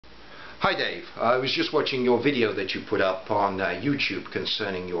Hi Dave, I was just watching your video that you put up on YouTube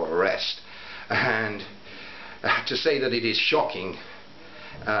concerning your arrest, and to say that it is shocking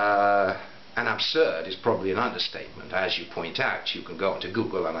and absurd is probably an understatement. As you point out, you can go onto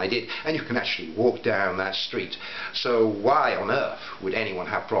Google, and I did, and you can actually walk down that street. So why on earth would anyone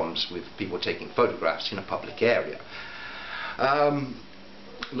have problems with people taking photographs in a public area?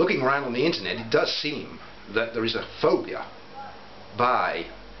 Looking around on the internet, it does seem that there is a phobia by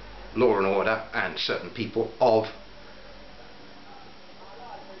law and order and certain people of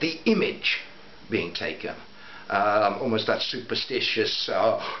the image being taken. Almost that superstitious,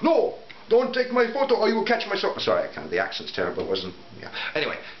 no, don't take my photo or you will catch my soul. Sorry, the accent's terrible, wasn't? Yeah.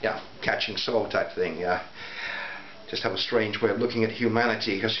 Anyway, yeah, catching soul type thing. Yeah. Just have a strange way of looking at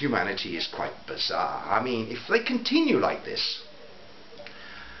humanity, because humanity is quite bizarre. I mean, if they continue like this,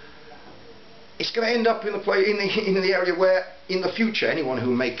 it's going to end up in the area where, in the future, anyone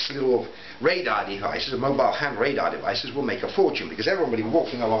who makes little radar devices, mobile hand radar devices, will make a fortune, because everybody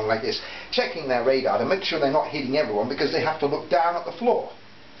walking along like this, checking their radar to make sure they're not hitting everyone, because they have to look down at the floor.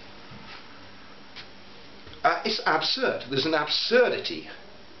 It's absurd. There's an absurdity,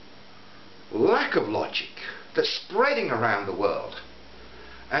 lack of logic, that's spreading around the world.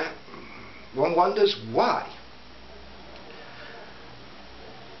 And one wonders why.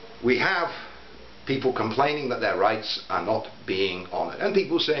 We have people complaining that their rights are not being honoured, and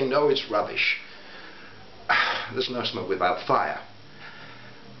people saying, no, it's rubbish. There's no smoke without fire.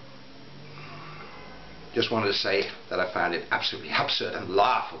 Just wanted to say that I found it absolutely absurd and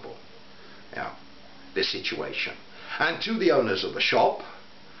laughable, this situation. And to the owners of the shop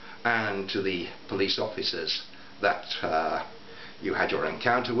and to the police officers that you had your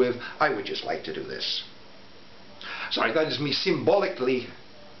encounter with, I would just like to do this. Sorry, that is me symbolically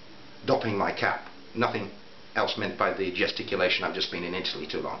doffing my cap. Nothing else meant by the gesticulation. I've just been in Italy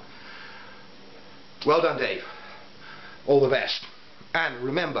too long. Well done, Dave. All the best. And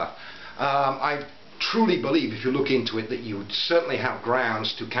remember, I truly believe, if you look into it, that you would certainly have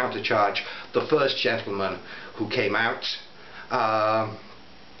grounds to countercharge the first gentleman who came out,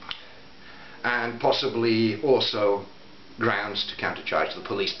 and possibly also grounds to countercharge the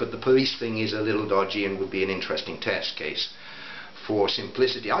police. But the police thing is a little dodgy and would be an interesting test case. For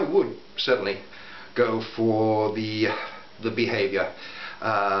simplicity, I would certainly go for the behaviour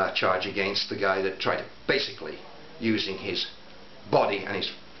charge against the guy that tried to, basically, using his body and his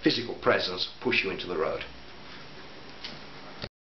physical presence, push you into the road.